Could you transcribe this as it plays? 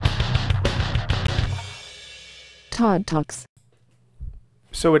Todd Talks.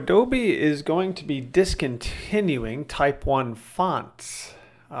 So Adobe is going to be discontinuing Type 1 fonts.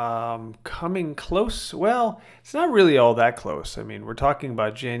 Coming close. Well, it's not really all that close. I mean, we're talking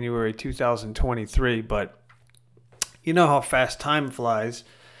about January 2023, but you know how fast time flies.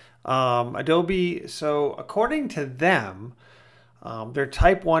 Adobe, so according to them, their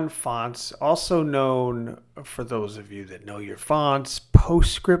Type 1 fonts, also known, for those of you that know your fonts,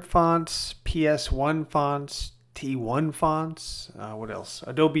 PostScript fonts, PS1 fonts, T1 fonts, what else?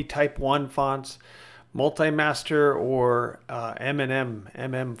 Adobe Type 1 fonts, Multimaster, or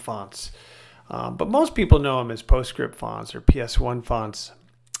MM fonts. But most people know them as PostScript fonts or PS1 fonts.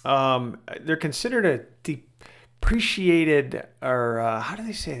 They're considered a depreciated, or how do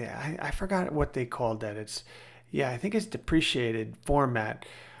they say that? I forgot what they called that. I think it's depreciated format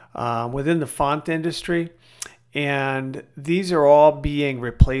within the font industry. And these are all being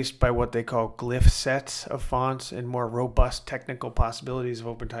replaced by what they call glyph sets of fonts and more robust technical possibilities of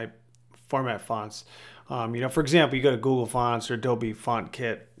OpenType format fonts. For example, you go to Google Fonts or Adobe Font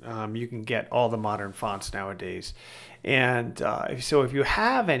Kit, you can get all the modern fonts nowadays. And so if you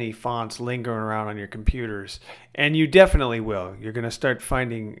have any fonts lingering around on your computers, and you definitely will, you're going to start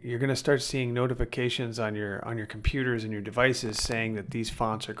seeing notifications on your computers and your devices saying that these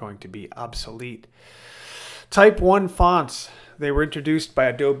fonts are going to be obsolete. Type 1 fonts, they were introduced by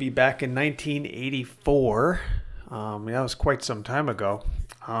Adobe back in 1984. That was quite some time ago.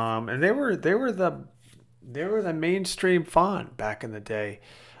 And they were the mainstream font back in the day.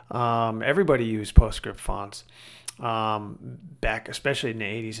 Everybody used PostScript fonts back, especially in the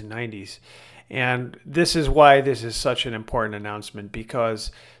 80s and 90s. And this is why this is such an important announcement,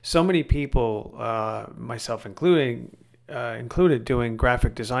 because so many people, myself included, doing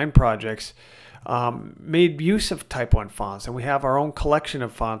graphic design projects, made use of Type 1 fonts, and we have our own collection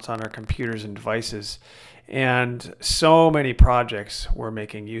of fonts on our computers and devices, and so many projects were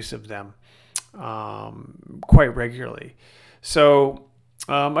making use of them quite regularly. So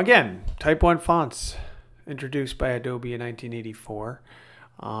again, Type 1 fonts introduced by Adobe in 1984.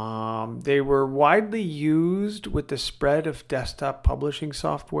 They were widely used with the spread of desktop publishing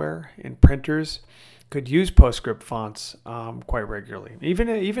software, and printers could use PostScript fonts quite regularly.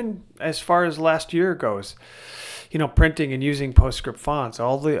 Even as far as last year goes, printing and using PostScript fonts,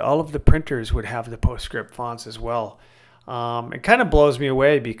 all of the printers would have the PostScript fonts as well. It kind of blows me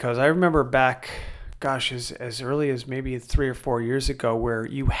away, because I remember back, as early as maybe 3 or 4 years ago, where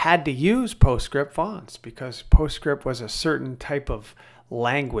you had to use PostScript fonts because PostScript was a certain type of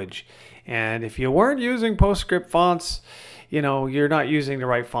language. And if you weren't using PostScript fonts, you're not using the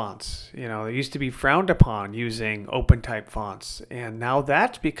right fonts. It used to be frowned upon using OpenType fonts, and now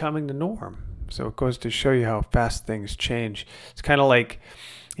that's becoming the norm. So it goes to show you how fast things change. It's kind of like,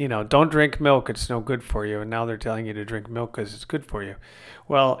 don't drink milk, it's no good for you. And now they're telling you to drink milk because it's good for you.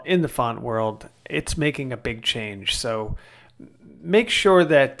 Well, in the font world, it's making a big change. So make sure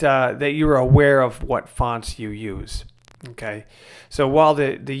that you're aware of what fonts you use. Okay, so while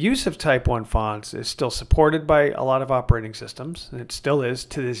the use of Type 1 fonts is still supported by a lot of operating systems, and it still is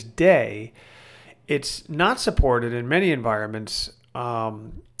to this day, it's not supported in many environments,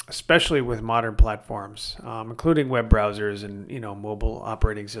 especially with modern platforms, including web browsers and mobile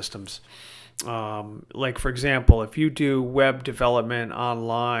operating systems. Like, for example, if you do web development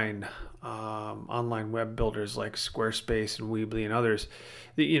online web builders like Squarespace and Weebly and others,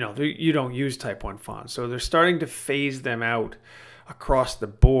 you don't use Type 1 fonts. So they're starting to phase them out across the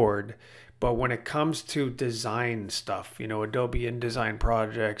board. But when it comes to design stuff, Adobe InDesign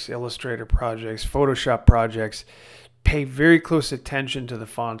projects, Illustrator projects, Photoshop projects, pay very close attention to the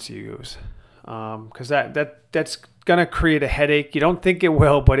fonts you use, because that's going to create a headache. You don't think it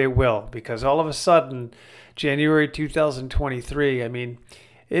will, but it will, because all of a sudden, January 2023, I mean,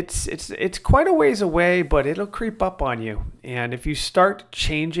 it's quite a ways away, but it'll creep up on you. And if you start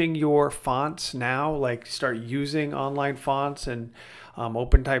changing your fonts now, like start using online fonts and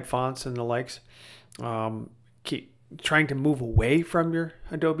OpenType fonts and the likes, keep trying to move away from your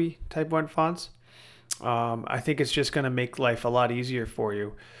Adobe Type 1 fonts, I think it's just going to make life a lot easier for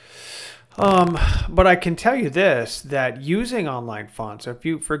you. But I can tell you this, that using online fonts, if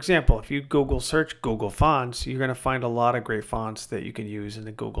you Google search Google Fonts, you're going to find a lot of great fonts that you can use in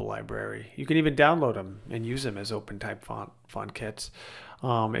the Google library. You can even download them and use them as OpenType font kits.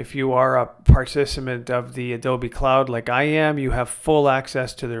 If you are a participant of the Adobe Cloud like I am, you have full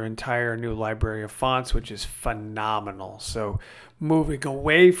access to their entire new library of fonts, which is phenomenal. So moving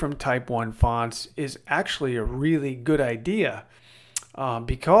away from Type 1 fonts is actually a really good idea.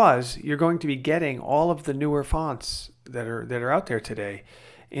 Because you're going to be getting all of the newer fonts that are out there today.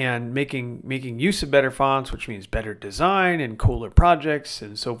 and making use of better fonts, which means better design and cooler projects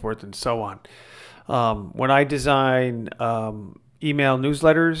and so forth and so on. When I design email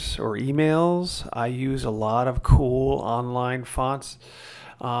newsletters or emails, I use a lot of cool online fonts,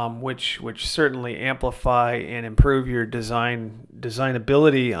 which certainly amplify and improve your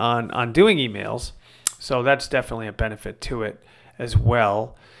designability on doing emails. So that's definitely a benefit to it as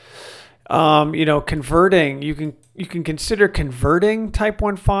well. Converting, you can consider converting Type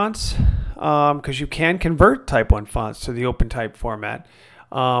 1 fonts, because you can convert Type 1 fonts to the OpenType format.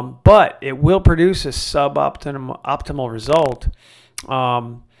 But it will produce a suboptimal result.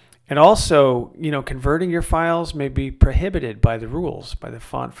 And also, converting your files may be prohibited by the rules, by the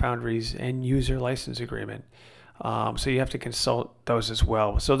Font Foundry's end user license agreement. So you have to consult those as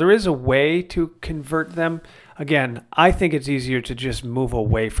well. So there is a way to convert them. Again, I think it's easier to just move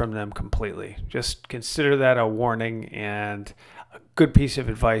away from them completely. Just consider that a warning and a good piece of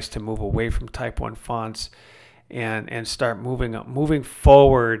advice to move away from Type 1 fonts and start moving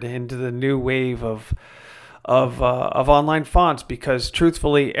forward into the new wave of online fonts, because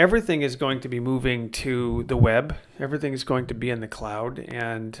truthfully, everything is going to be moving to the web. Everything is going to be in the cloud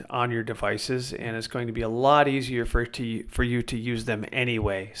and on your devices, and it's going to be a lot easier for you to use them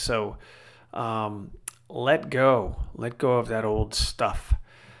anyway. So let go of that old stuff.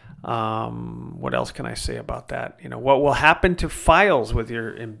 What else can I say about that? What will happen to files with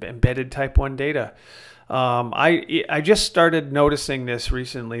your embedded Type 1 data? I just started noticing this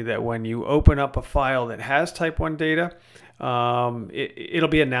recently, that when you open up a file that has Type 1 data, it'll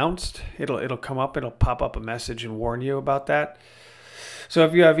be announced. It'll come up. It'll pop up a message and warn you about that. So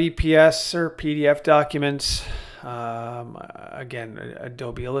if you have EPS or PDF documents, again,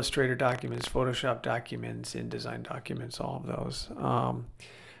 Adobe Illustrator documents, Photoshop documents, InDesign documents, all of those,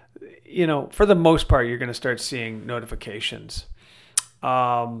 for the most part, you're going to start seeing notifications.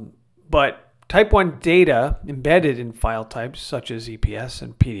 But Type 1 data embedded in file types such as EPS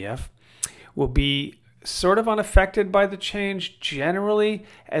and PDF will be sort of unaffected by the change generally,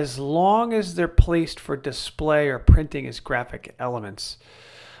 as long as they're placed for display or printing as graphic elements.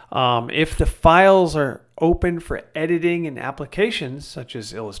 If the files are open for editing in applications such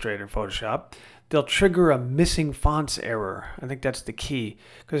as Illustrator and Photoshop, they'll trigger a missing fonts error. I think that's the key,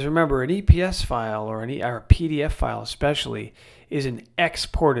 because remember, an EPS file or a PDF file especially is an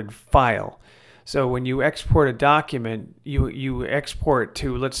exported file. So when you export a document, you export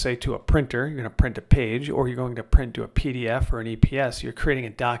to, let's say, to a printer. You're going to print a page, or you're going to print to a PDF or an EPS. You're creating a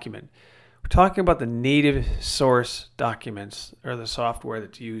document. We're talking about the native source documents, or the software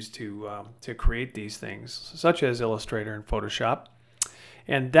that's used to create these things, such as Illustrator and Photoshop.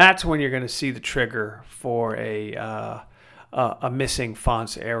 And that's when you're going to see the trigger for a missing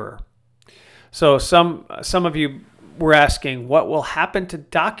fonts error. So some of you were asking, what will happen to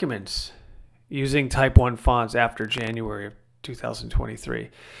documents using Type 1 fonts after January of 2023?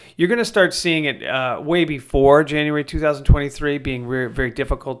 You're going to start seeing it way before January 2023, being very, very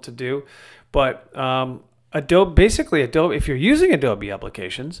difficult to do. But Adobe, if you're using Adobe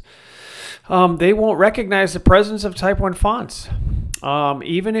applications, they won't recognize the presence of Type 1 fonts.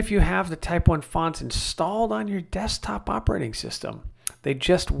 Even if you have the Type 1 fonts installed on your desktop operating system, they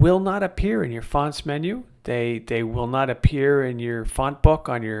just will not appear in your fonts menu. They will not appear in your font book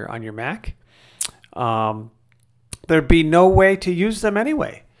on your Mac. There'd be no way to use them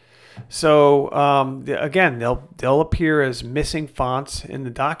anyway. So again, they'll appear as missing fonts in the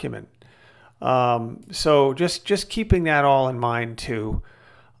document. So just keeping that all in mind too.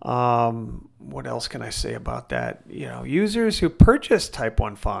 What else can I say about that? Users who purchase Type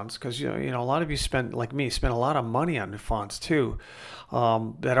 1 fonts, because a lot of you spend a lot of money on the fonts too,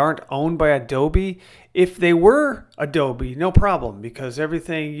 that aren't owned by Adobe. If they were Adobe, no problem, because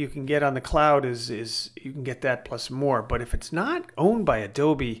everything you can get on the cloud is you can get that plus more. But if it's not owned by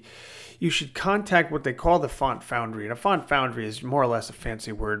Adobe, you should contact what they call the Font Foundry. And a Font Foundry is more or less a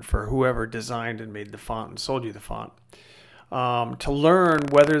fancy word for whoever designed and made the font and sold you the font. To learn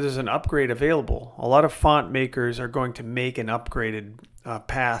whether there's an upgrade available. A lot of font makers are going to make an upgraded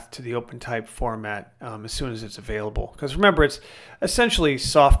path to the OpenType format as soon as it's available. Because remember, it's essentially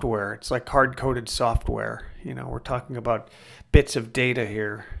software. It's like hard-coded software. We're talking about bits of data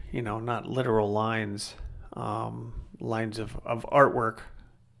here, not literal lines of artwork,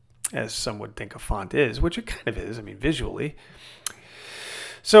 as some would think a font is, which it kind of is, visually.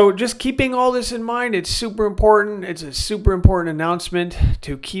 So just keeping all this in mind, it's super important. It's a super important announcement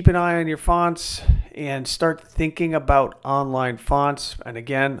to keep an eye on your fonts and start thinking about online fonts. And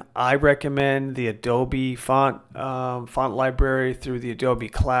again, I recommend the Adobe font library through the Adobe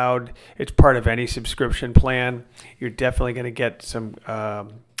Cloud. It's part of any subscription plan. You're definitely going to get some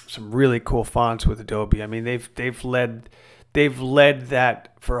really cool fonts with Adobe. I mean, they've led that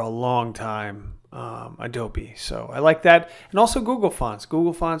for a long time. Adobe. So I like that. And also Google Fonts.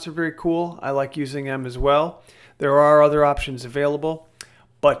 Google Fonts are very cool. I like using them as well. There are other options available,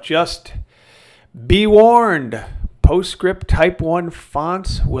 but just be warned, PostScript Type 1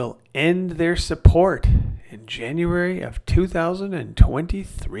 fonts will end their support in January of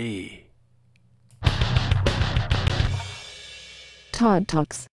 2023. Todd Talks.